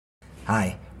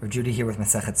Hi, we're Judy here with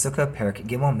Masechet Sukkah, Perek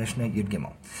Gimel, Mishnah Yud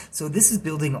Gimel. So this is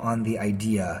building on the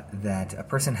idea that a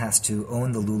person has to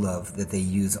own the lulav that they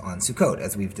use on Sukkot,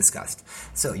 as we've discussed.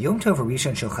 So Yom Tov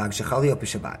Rishon Shel Chag Shechali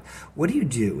B'Shabbat. What do you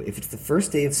do if it's the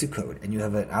first day of Sukkot and you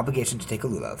have an obligation to take a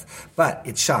lulav, but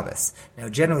it's Shabbos? Now,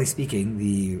 generally speaking,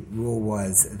 the rule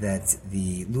was that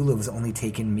the lulav was only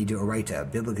taken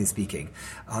midoraita, biblically speaking,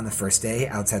 on the first day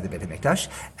outside the Beit HaMikdash,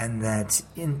 and that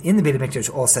in the Beit HaMikdash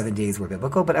all 7 days were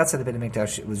biblical, but outside the Beit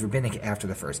HaMikdash it was rabbinic after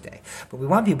the first day. But we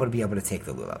want people to be able to take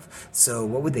the lulav. So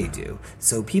what would they do?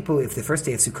 So people, if the first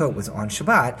day of Sukkot was on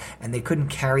Shabbat and they couldn't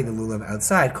carry the lulav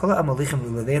outside, kol ha'molichim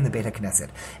lulavei in the Beit HaKnesset,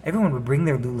 everyone would bring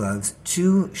their lulavs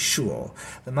to shul,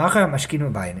 the machar mashkin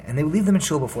u'bayin, and they would leave them in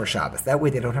shul before Shabbos. That way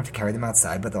they don't have to carry them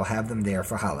outside, but they'll have them there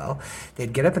for Hallel.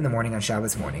 They'd get up in the morning on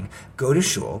Shabbos morning, go to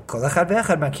shul, kol echad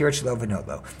ve'echad makir et shelo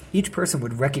v'nodlo. Each person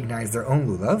would recognize their own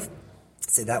lulav,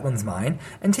 say that one's mine,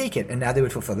 and take it, and now they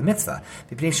would fulfill the mitzvah.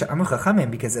 Because as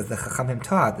the Chachamim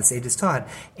taught, the sages taught,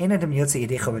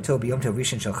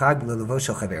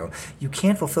 you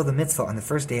can't fulfill the mitzvah on the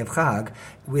first day of Chag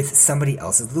with somebody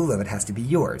else's lulav. It has to be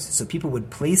yours. So people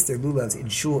would place their lulavs in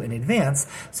shul in advance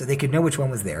so they could know which one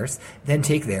was theirs, then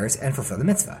take theirs and fulfill the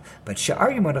mitzvah. But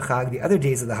Sha'ar Yomot HaChag, the other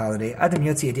days of the holiday, a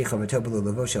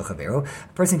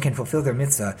person can fulfill their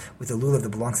mitzvah with a lulav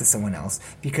that belongs to someone else,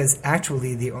 because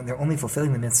actually they're only fulfilling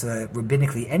the mitzvah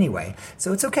rabbinically anyway,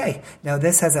 so it's okay. Now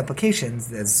this has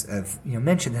applications, as I've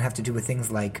mentioned, that have to do with things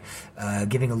like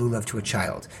giving a lulav to a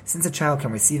child. Since a child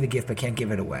can receive a gift but can't give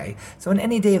it away, so on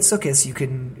any day of Sukkot, you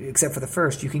can, except for the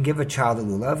first, you can give a child a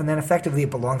lulav, and then effectively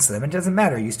it belongs to them. It doesn't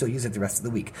matter, you still use it the rest of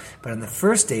the week. But on the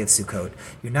first day of Sukkot,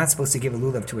 you're not supposed to give a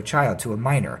lulav to a child, to a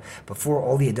minor, before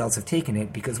all the adults have taken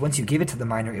it, because once you give it to the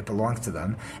minor, it belongs to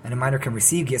them, and a minor can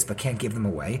receive gifts but can't give them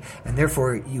away, and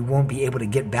therefore you won't be able to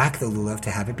get back the lulav to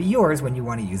have it be yours when you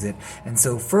want to use it. And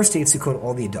so first day of Sukkot,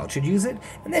 all the adults should use it,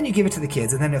 and then you give it to the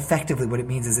kids, and then effectively what it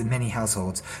means is in many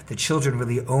households, the children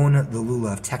really own the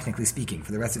lulav, technically speaking,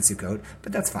 for the rest of Sukkot,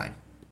 but that's fine.